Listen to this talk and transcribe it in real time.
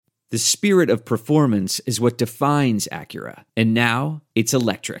The spirit of performance is what defines Acura. And now, it's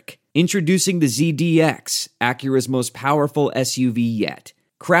electric. Introducing the ZDX, Acura's most powerful SUV yet.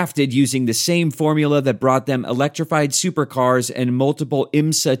 Crafted using the same formula that brought them electrified supercars and multiple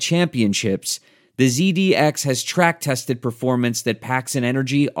IMSA championships, the ZDX has track-tested performance that packs an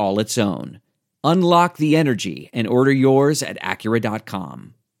energy all its own. Unlock the energy and order yours at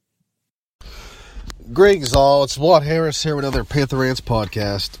Acura.com. Greetings all, it's Walt Harris here with another Panther Rants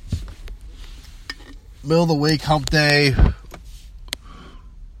podcast. Middle of the week, hump day.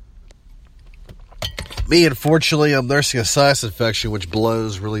 Me, unfortunately, I'm nursing a sinus infection, which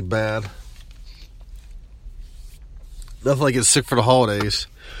blows really bad. Nothing like getting sick for the holidays.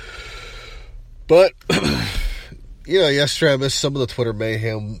 But, yesterday I missed some of the Twitter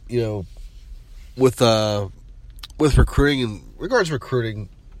mayhem, with recruiting. In regards to recruiting,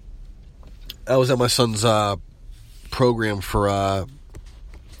 I was at my son's program for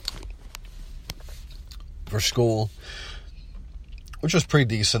school, which was pretty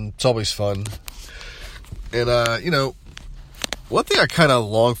decent. It's always fun. And, one thing I kind of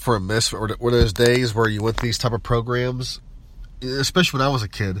long for and miss were those days where you went to these type of programs, especially when I was a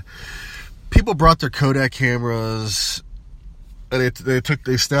kid. People brought their Kodak cameras, and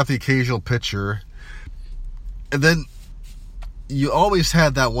they snapped the occasional picture, and then you always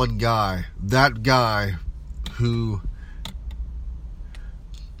had that one guy, who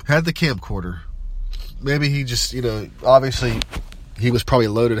had the camcorder. Maybe he just, obviously he was probably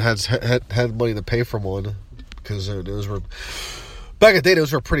loaded, had money to pay for one, because those were, back in the day,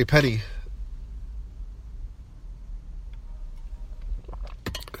 those were pretty penny.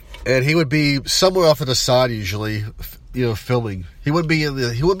 And he would be somewhere off to the side usually, filming. He wouldn't be in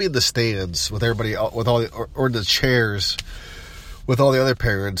the stands with everybody, or in the chairs with all the other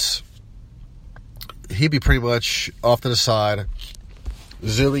parents. He'd be pretty much off to the side,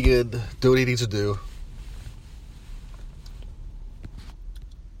 zooming in, doing what he needs to do.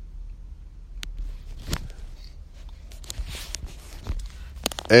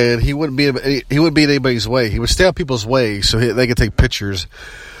 And he wouldn't be in anybody's way. He would stay out people's way so they could take pictures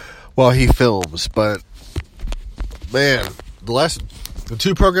while he films. But man, the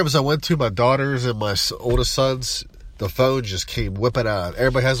two programs I went to, my daughters and my oldest sons, the phone just came whipping out.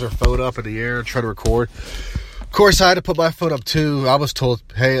 Everybody has their phone up in the air trying to record. Of course, I had to put my phone up too. I was told,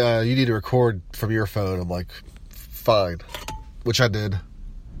 "Hey, you need to record from your phone." I'm like, "Fine," which I did.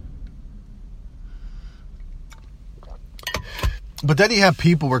 But then you have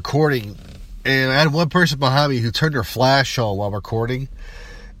people recording, and I had one person behind me who turned their flash on while recording,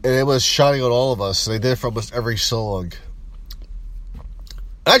 and it was shining on all of us. And they did it for almost every song.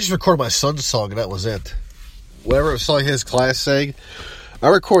 I just recorded my son's song, and that was it. Whatever song his class sang, I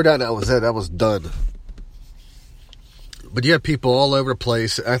recorded that, and that was it. That was done. But you have people all over the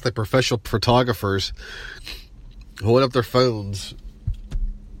place, act like professional photographers, holding up their phones,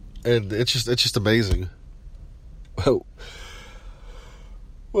 and it's just amazing. Oh.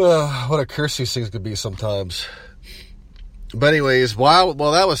 Well, what a curse these things could be sometimes. But anyways, while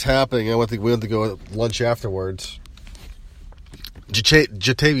that was happening, we went to go at lunch afterwards.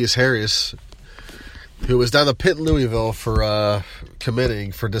 Jatavius Harris, who was down to Pitt in Louisville for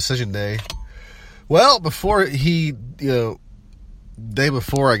committing for decision day. Well, before day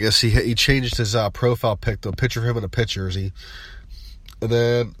before, I guess he changed his profile pic to a picture of him in a Pitt jersey, and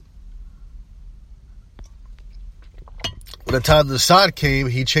then when the time to decide came,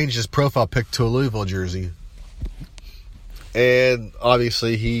 he changed his profile pic to a Louisville jersey. And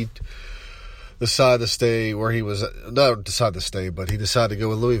obviously he decided to stay where he was. Not decided to stay, but he decided to go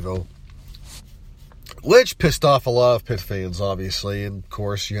with Louisville. Which pissed off a lot of Pitt fans, obviously. And, of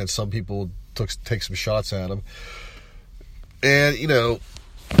course, you had some people take some shots at him. And,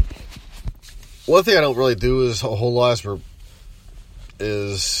 one thing I don't really do is a whole lot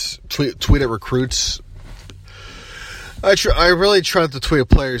is tweet at recruits. I really try not to tweet at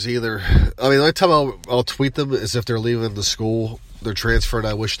players either. I mean, the only time I'll tweet them is if they're leaving the school, they're transferred,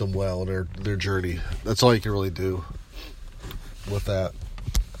 I wish them well in their journey. That's all you can really do with that.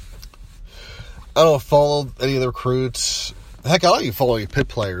 I don't follow any of the recruits. Heck, I don't even follow any Pitt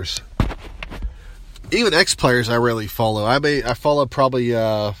players. Even ex-players I rarely follow. I follow probably...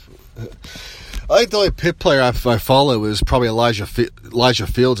 I think the only Pitt player I follow is probably Elijah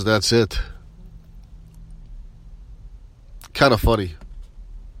Fields, and that's it. Kind of funny.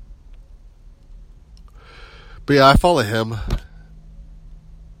 But yeah, I follow him.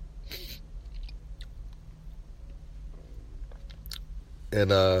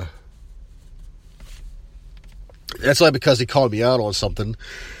 And that's only because he called me out on something.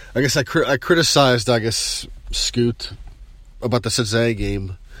 I guess I criticized, Scoot about the Cincinnati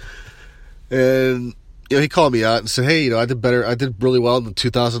game. And he called me out and said, "Hey, I did better. I did really well in the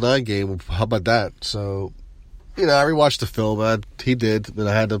 2009 game. How about that?" So, I rewatched the film. He did, and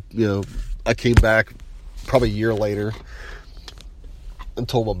I had to, I came back probably a year later and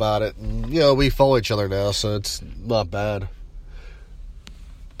told him about it. And, we follow each other now, so it's not bad.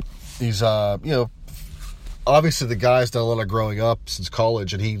 He's, obviously the guy's done a lot of growing up since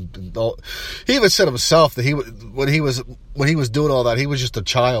college, and he even said himself that when he was doing all that, he was just a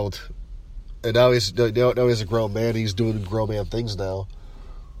child, and now he's a grown man. He's doing grown man things now.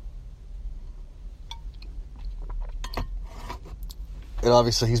 And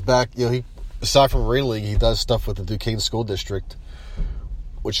obviously he's back. He aside from Marine League, he does stuff with the Duquesne School District,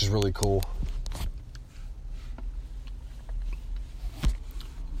 which is really cool.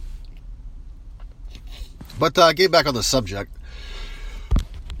 But getting back on the subject,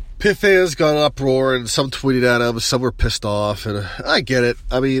 Pitt fans got an uproar, and some tweeted at him, some were pissed off, and I get it.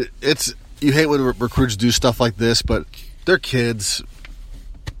 I mean, you hate when recruits do stuff like this, but they're kids.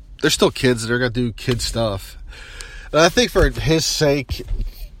 They're still kids, and they're going to do kid stuff. And I think for his sake,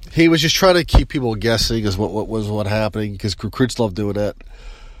 he was just trying to keep people guessing is what happening, because recruits love doing that.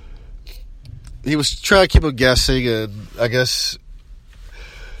 He was trying to keep them guessing, and I guess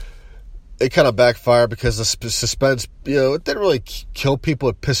it kind of backfired because the suspense, it didn't really kill people.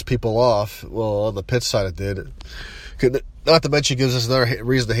 It pissed people off. Well, on the Pitt side, it did. Not to mention, it gives us another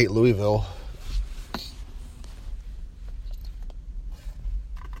reason to hate Louisville.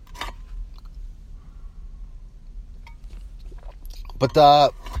 But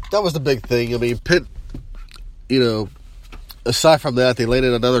that was the big thing. I mean, Pitt, aside from that, they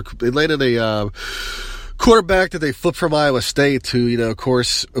landed a quarterback that they flipped from Iowa State to, of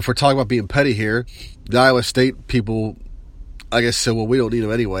course, if we're talking about being petty here, the Iowa State people, I guess, said, well, we don't need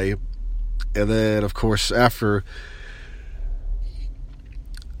him anyway. And then, of course, after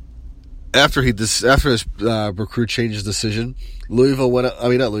his recruit changed his decision,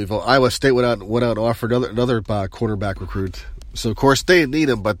 Iowa State went out and offered another quarterback recruit. So, of course, they didn't need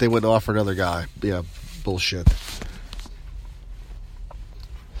him, but they went and offered another guy. Yeah, bullshit.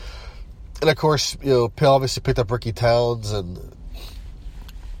 And, of course, Pitt obviously picked up Ricky Towns, and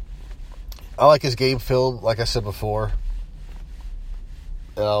I like his game film, like I said before.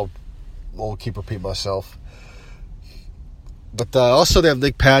 And I won't keep repeating myself. But also they have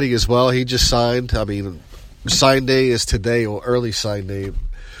Nick Patty as well. He just signed. I mean, sign day is today, or early sign day.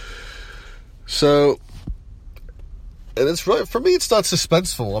 So, and it's really, for me, it's not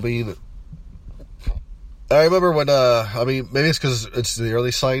suspenseful. I mean, I remember when, maybe it's because it's the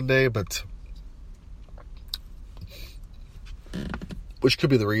early sign day, but which could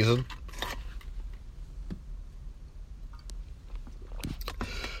be the reason.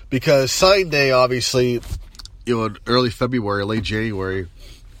 Because sign day, obviously, in early February, late January,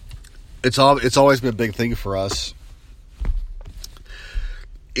 it's always been a big thing for us.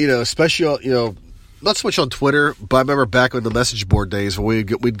 Especially, not so much on Twitter, but I remember back on the message board days when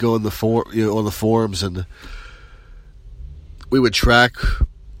we'd go in on the forums, and we would track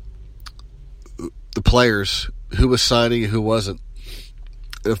the players, who was signing and who wasn't,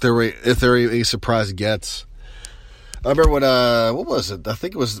 if there were any surprise gets. I remember when what was it? I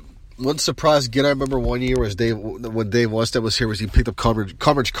think it was one surprise get. I remember one year was when Dave Wonstead was here. Was he picked up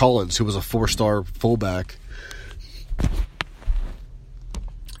Carmage Collins, who was a 4-star fullback.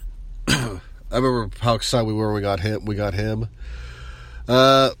 I remember how excited we were when we got him.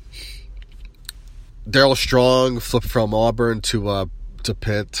 Darryl Strong flipped from Auburn to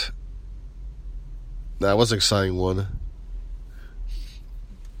Pitt. That was an exciting one.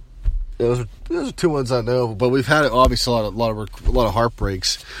 Those are two ones I know, but we've had obviously a lot of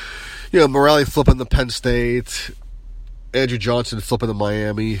heartbreaks. Morelli flipping to Penn State, Andrew Johnson flipping to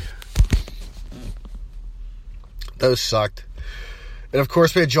Miami. Those sucked. And of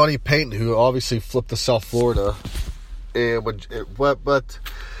course, we had Johnny Payton, who obviously flipped to South Florida. But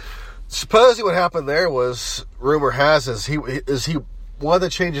supposedly what happened there was, rumor has, he wanted to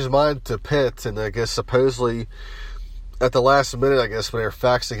change his mind to Pitt, and I guess supposedly at the last minute, I guess when they were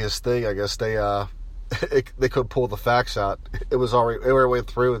faxing his thing, I guess they couldn't pull the fax out. It already went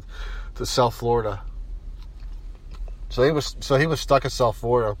through to South Florida. So he was stuck in South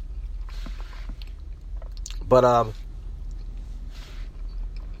Florida. But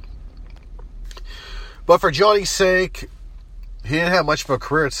for Johnny's sake, he didn't have much of a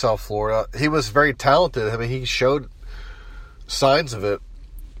career at South Florida. He was very talented. I mean, he showed signs of it.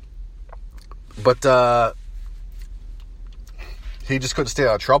 But he just couldn't stay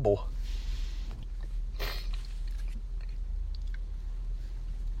out of trouble.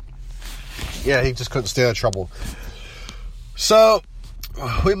 Yeah, he just couldn't stay out of trouble. So,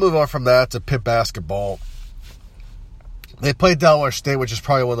 we move on from that to Pitt basketball. They played Delaware State, which is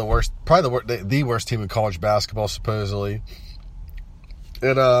probably one of the worst, probably the worst team in college basketball, supposedly.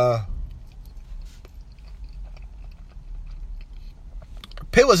 And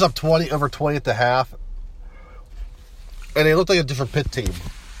Pitt was up over 20 at the half, and they looked like a different Pitt team.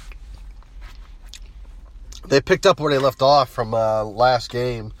 They picked up where they left off from last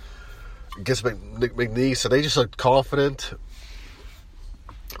game against McNeese, so they just looked confident.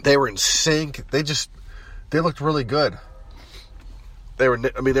 They were in sync. They looked really good. They were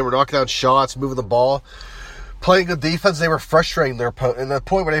knocking down shots, moving the ball, playing good defense. They were frustrating their opponent. And the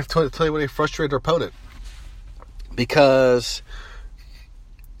point where they frustrated their opponent, because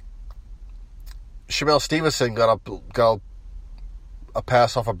Shamel Stevenson got a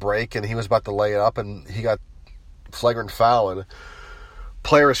pass off a break, and he was about to lay it up, and he got flagrant foul, and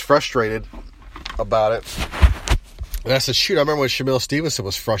player is frustrated about it. And I said, shoot, I remember when Shamel Stevenson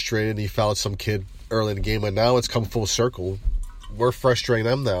was frustrated and he fouled some kid early in the game, and now it's come full circle. We're frustrating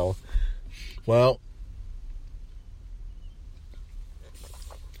them now. Well,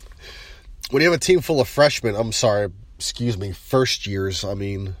 when you have a team full of freshmen, first years.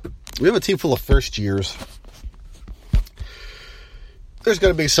 We have a team full of first years. There's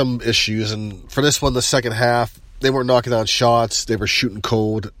going to be some issues, and for this one, the second half, they weren't knocking down shots. They were shooting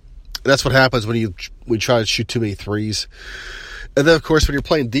cold. And that's what happens when we try to shoot too many threes. And then, of course, when you're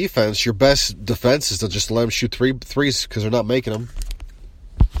playing defense, your best defense is to just let them shoot threes because they're not making them.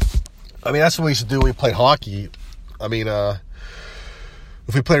 That's what we used to do when we played hockey. If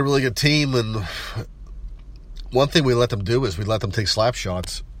we played a really good team, and one thing we let them do is we let them take slap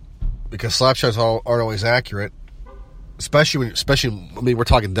shots, because slap shots aren't always accurate. Especially, we're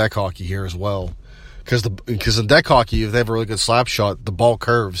talking deck hockey here as well. Because in deck hockey, if they have a really good slap shot, the ball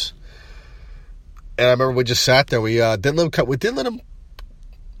curves. And I remember we just sat there. We didn't let them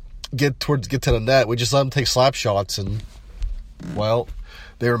get to the net. We just let them take slap shots, and well,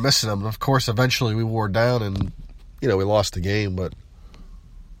 they were missing them. And of course, eventually we wore down, and we lost the game. But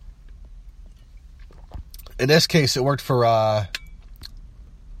in this case, it worked for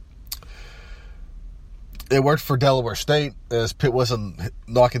Delaware State, as Pitt wasn't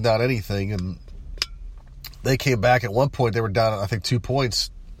knocking down anything, and they came back. At one point, they were down, I think, 2 points.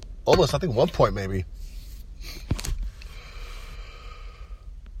 Almost, I think, 1 point maybe.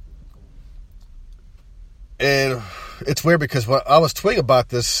 And it's weird because I was tweeting about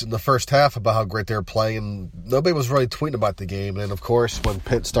this in the first half about how great they were playing, and nobody was really tweeting about the game. And, of course, when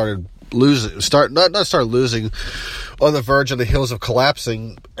Pitt started losing, on the verge, on the heels of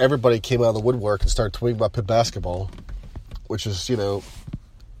collapsing, everybody came out of the woodwork and started tweeting about Pitt basketball, which is,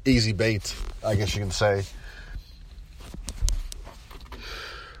 easy bait, I guess you can say.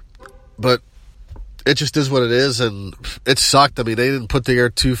 But it just is what it is, and it sucked. They didn't put together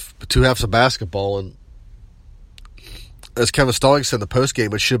two halves of basketball, and as Kevin Stallings said in the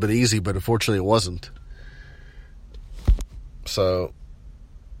postgame, it should have been easy, but unfortunately it wasn't. So,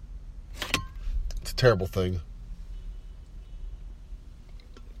 it's a terrible thing.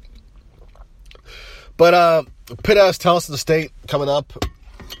 But Pitt has Towson State coming up,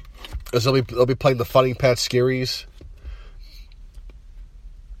 as they'll be playing the Fighting Pat Scaries.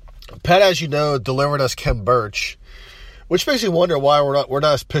 Pat, as you know, delivered us Kem Birch, which makes me wonder why we're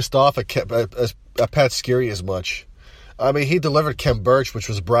not as pissed off at Pat Scary as much. He delivered Kem Birch, which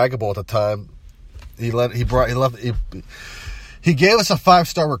was braggable at the time. He gave us a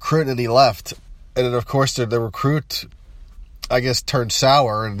 5-star recruit, and he left. And then, of course, the recruit, I guess, turned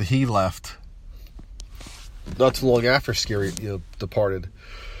sour, and he left. Not too long after Scary departed.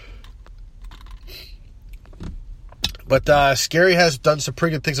 But Scary has done some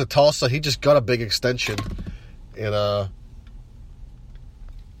pretty good things at Tulsa. He just got a big extension. And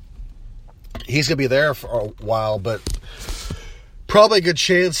he's going to be there for a while, but probably a good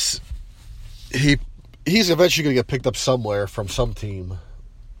chance he's eventually going to get picked up somewhere from some team.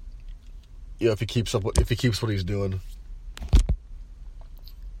 If he keeps what he's doing.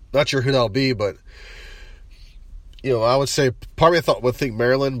 Not sure who that'll be, but I would say part of me would think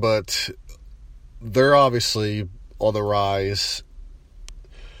Maryland, but they're obviously on the rise.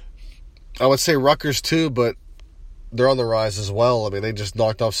 I would say Rutgers too, but they're on the rise as well. They just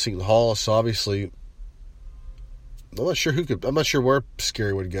knocked off Seton Hall, so obviously I'm not sure where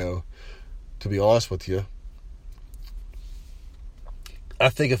Scary would go, to be honest with you. I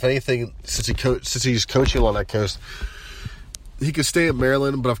think if anything, since he's coaching along that coast, he could stay at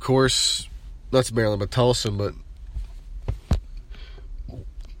Maryland, but of course, not Maryland, but Tulsa, but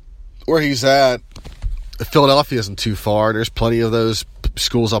where he's at, Philadelphia isn't too far. There's plenty of those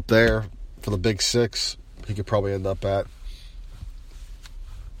schools up there for the Big Six he could probably end up at.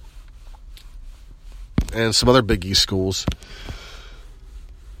 and some other Big East schools.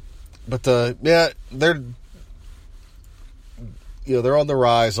 But they're on the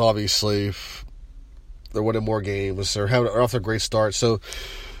rise. Obviously, they're winning more games. They're off to a great start. So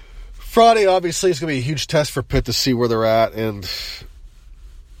Friday, obviously, is going to be a huge test for Pitt to see where they're at and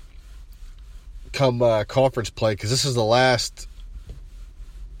come conference play, because this is the last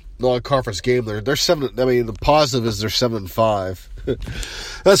non-conference game. They're 7. I mean, the positive is they're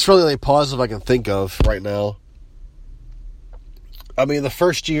 7-5. That's really the only positive I can think of right now. I mean, the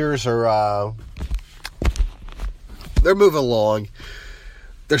first years are they're moving along.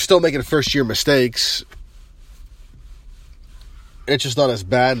 They're still making first-year mistakes. It's just not as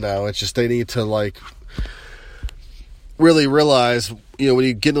bad now. It's just they need to, really realize, when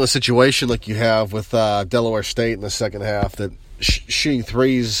you get into a situation like you have with Delaware State in the second half, that shooting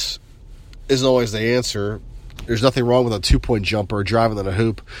threes isn't always the answer. There's nothing wrong with a 2-point jumper or driving on a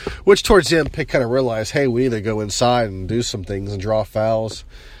hoop, which towards the end, Pitt kind of realized, hey, we need to go inside and do some things and draw fouls.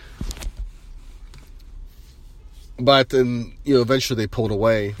 But then, eventually they pulled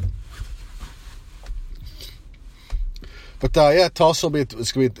away. But Tulsa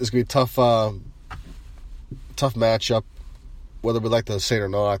it's gonna be a tough matchup, whether we like to say it or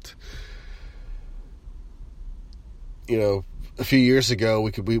not. A few years ago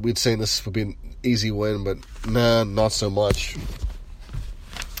we'd say this would be an easy win, but nah, not so much.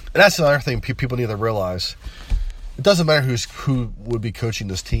 And that's another thing people need to realize. It doesn't matter who would be coaching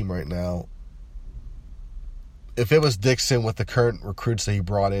this team right now. If it was Dixon with the current recruits that he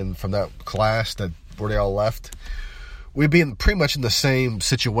brought in from that class where they all left, we'd be pretty much in the same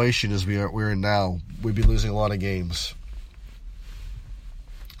situation as we're in now. We'd be losing a lot of games.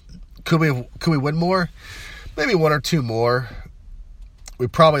 Could we win more? Maybe 1 or 2 more.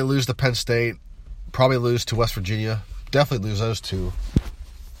 We'd probably lose to Penn State. Probably lose to West Virginia. Definitely lose those 2.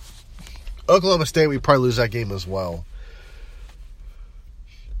 Oklahoma State, we'd probably lose that game as well.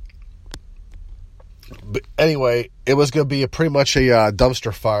 But anyway, it was going to be pretty much a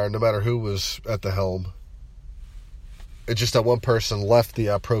dumpster fire no matter who was at the helm. It's just that one person left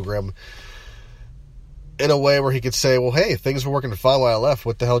the program in a way where he could say, well, hey, things were working fine while I left.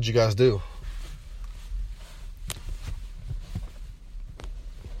 What the hell did you guys do?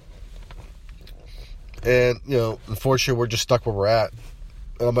 And, unfortunately, we're just stuck where we're at.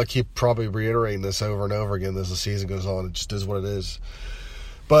 And I'm going to keep probably reiterating this over and over again as the season goes on. It just is what it is.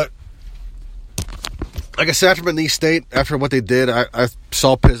 But, like I said, after McNeese State, after what they did, I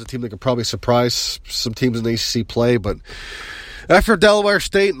saw Pitt as a team that could probably surprise some teams in the ACC play. But after Delaware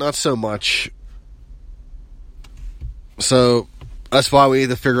State, not so much. So that's why we need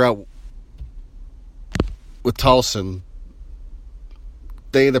to figure out with Towson.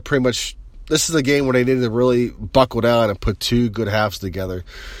 They need to pretty much... This is a game where they need to really buckle down and put 2 good halves together.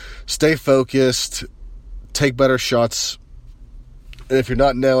 Stay focused. Take better shots. And if you're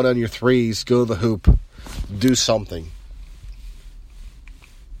not nailing on your threes, go to the hoop. Do something.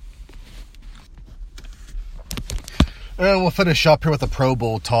 And we'll finish up here with the Pro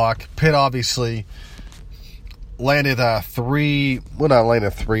Bowl talk. Pitt obviously landed 3. Well, not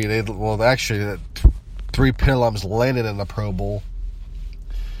landed 3. Actually, 3 Pitt alums landed in the Pro Bowl.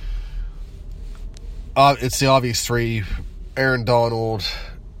 It's the obvious 3: Aaron Donald,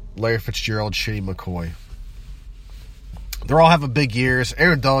 Larry Fitzgerald, Shady McCoy. They're all having big years.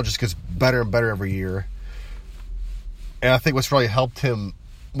 Aaron Donald just gets better and better every year. And I think what's really helped him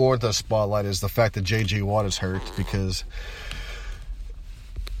more into the spotlight is the fact that J.J. Watt is hurt, because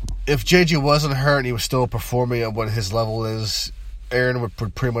if J.J. wasn't hurt and he was still performing at what his level is, Aaron would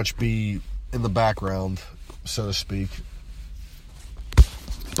pretty much be in the background, so to speak.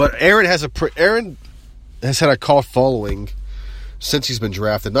 But Aaron has had a call following since he's been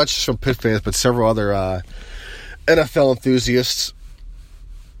drafted, not just from Pitt fans, but several other NFL enthusiasts.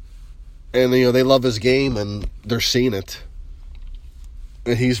 And, they love his game, and they're seeing it.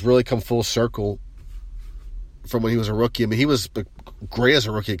 And he's really come full circle from when he was a rookie. I mean, he was great as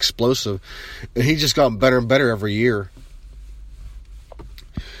a rookie, explosive. And he's just gotten better and better every year.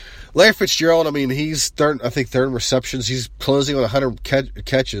 Larry Fitzgerald, I mean, he's third in receptions. He's closing on 100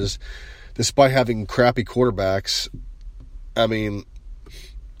 catches despite having crappy quarterbacks. I mean,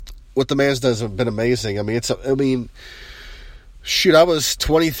 what the man's done has been amazing. I mean, shoot, I was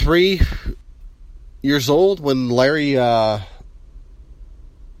 23 years old when Larry,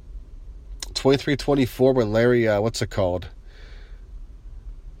 23, 24 when Larry, what's it called?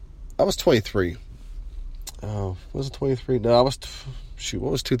 I was 23. Oh, was it 23? No, I was,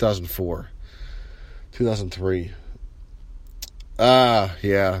 what was 2004? 2003.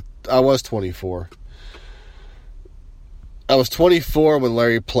 Yeah, I was 24. I was 24 when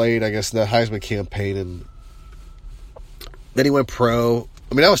Larry played, I guess, in the Heisman campaign, and then he went pro.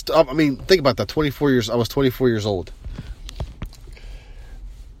 Think about that. I was 24 years old.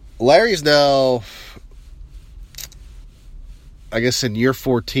 Larry's now, I guess, in year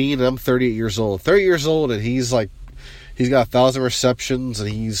 14, and I'm 38 years old. 30 years old, and he's got 1,000 receptions, and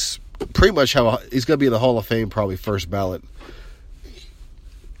he's pretty much he's going to be in the Hall of Fame, probably first ballot.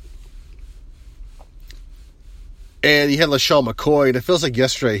 And you had LaShawn McCoy, and it feels like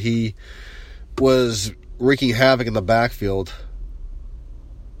yesterday he was wreaking havoc in the backfield.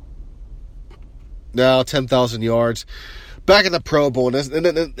 Now 10,000 yards. Back in the Pro Bowl,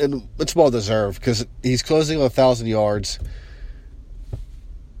 and it's well deserved because he's closing on 1,000 yards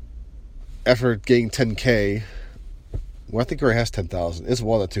after getting 10K. Well, I think he already has 10,000. It's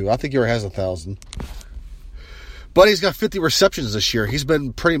one or two. I think he already has 1,000. But he's got 50 receptions this year. He's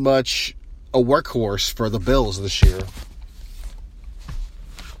been pretty much a workhorse for the Bills this year.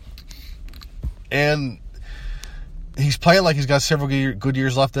 And he's playing like he's got several good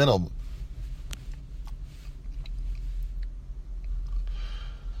years left in him.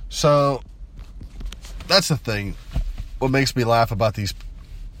 So, that's the thing. What makes me laugh about these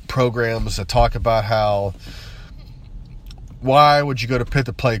programs that talk about how, why would you go to Pitt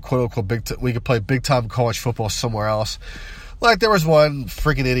to play quote-unquote we could play big-time college football somewhere else? Like, there was one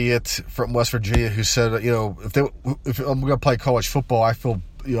freaking idiot from West Virginia who said, if I'm going to play college football,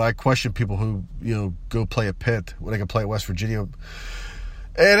 I question people who, go play at Pitt when they can play at West Virginia.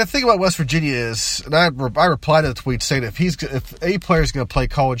 And the thing about West Virginia is, and I replied to the tweet saying if a player is going to play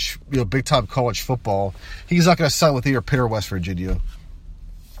college, big time college football, he's not going to sign with either Pitt or West Virginia.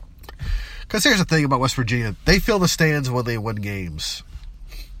 Because here's the thing about West Virginia: they fill the stands when they win games.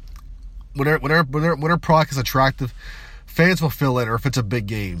 When their product is attractive, fans will fill it, or if it's a big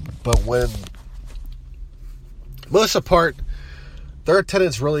game. But when most of the part, their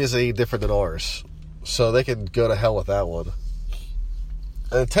attendance really isn't any different than ours, so they can go to hell with that one.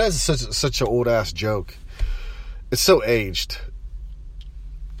 And attendance is such an old-ass joke. It's so aged.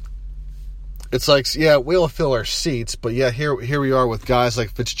 It's like, yeah, we'll fill our seats, but yeah, here we are with guys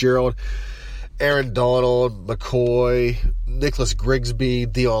like Fitzgerald, Aaron Donald, McCoy, Nicholas Grigsby,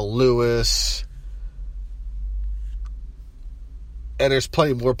 Dion Lewis. And there's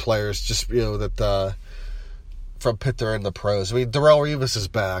plenty more players just, that from Pitt they're in the pros. I mean, Darrelle Revis is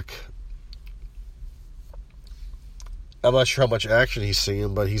back. I'm not sure how much action he's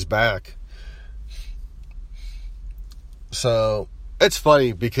seeing, but he's back. So, it's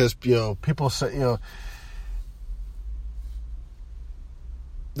funny because, people say,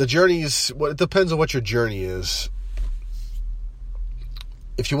 the journey is, it depends on what your journey is.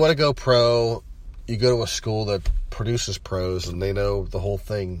 If you want to go pro, you go to a school that produces pros and they know the whole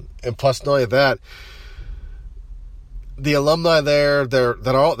thing. And plus, not only that, the alumni there,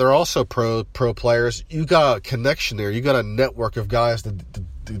 they're also pro players. You got a connection there. You got a network of guys to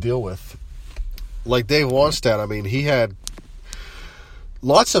deal with. Like Dave Wannstedt, he had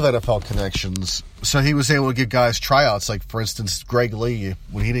lots of NFL connections, so he was able to get guys tryouts. Like, for instance, Greg Lee,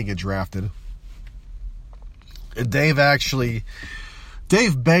 when he didn't get drafted. And Dave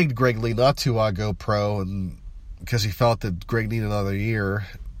begged Greg Lee not to go pro, and because he felt that Greg needed another year.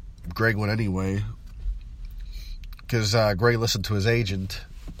 Greg went anyway, because Greg listened to his agent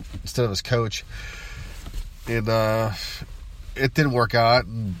instead of his coach. And it didn't work out,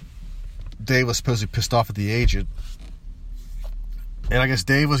 and Dave was supposedly pissed off at the agent. And I guess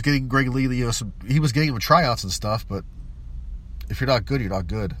Dave was getting Greg Lee, he was getting him tryouts and stuff, but if you're not good, you're not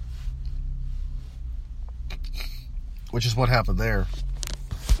good. Which is what happened there.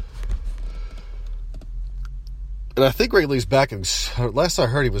 And I think Greg Lee's back last I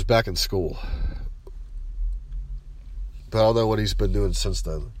heard he was back in school. But I don't know what he's been doing since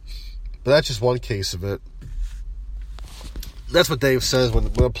then. But that's just one case of it. That's what Dave says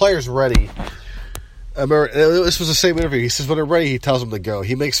when a player's ready. I remember, this was the same interview. He says when they're ready, he tells them to go.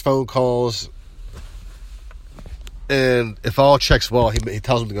 He makes phone calls, and if all checks well, he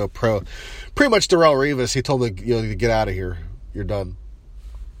tells them to go pro. Pretty much Darrelle Revis, he told him to get out of here. You're done.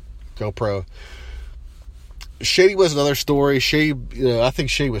 Go pro. Shady was another story. I think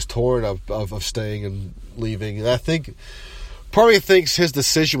Shady was torn of staying and leaving, and I think part of me thinks his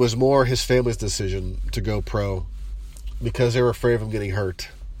decision was more his family's decision to go pro because they were afraid of him getting hurt.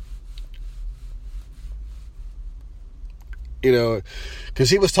 Because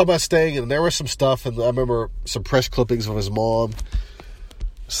he was talking about staying, and there was some stuff, and I remember some press clippings of his mom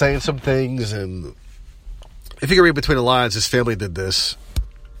saying some things, and if you can read between the lines, his family did this,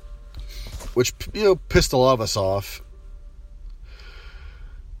 which, pissed a lot of us off.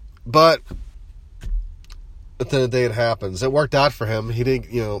 But at the end of the day, it happens. It worked out for him. He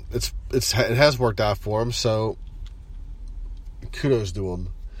didn't, it has worked out for him. So kudos to him.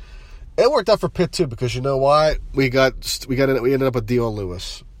 It worked out for Pitt too, because you know why? We ended up with Dion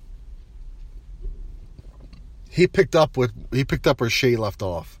Lewis. He picked up where Shea left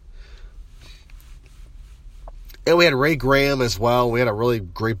off. And we had Ray Graham as well. We had a really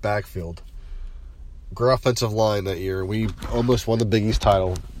great backfield. Great offensive line that year. We almost won the Big East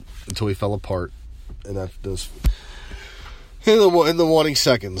title until we fell apart. And that was in the waning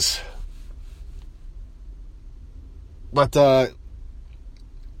seconds. But, I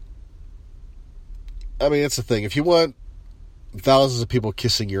mean, that's the thing. If you want thousands of people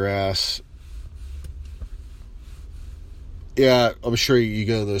kissing your ass, yeah, I'm sure you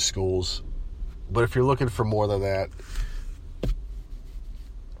go to those schools. But if you're looking for more than that,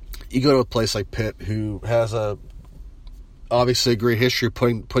 you go to a place like Pitt, who has obviously a great history of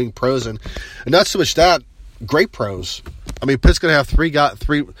putting pros in, and not so much that, great pros. I mean, Pitt's gonna have three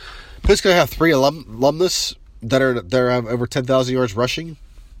alumnus that have over 10,000 yards rushing.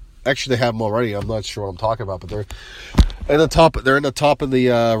 Actually, they have them already. I'm not sure what I'm talking about, but they're in the top. They're in the top of the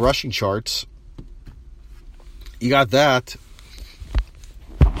rushing charts. You got that.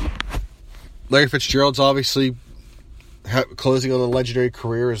 Larry Fitzgerald's obviously closing on a legendary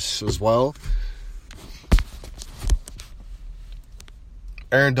career as well.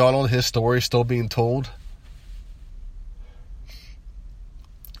 Aaron Donald, his story is still being told.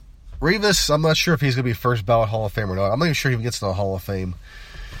 Revis, I'm not sure if he's going to be first ballot Hall of Fame or not. I'm not even sure if he gets to the Hall of Fame.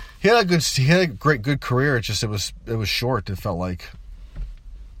 He had a good career. It's just it was short. It felt like.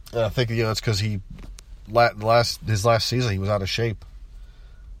 And I think it's because his last season he was out of shape.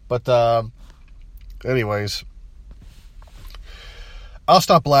 But anyways, I'll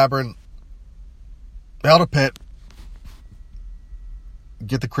stop blabbering. Out of Pitt.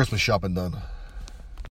 Get the Christmas shopping done.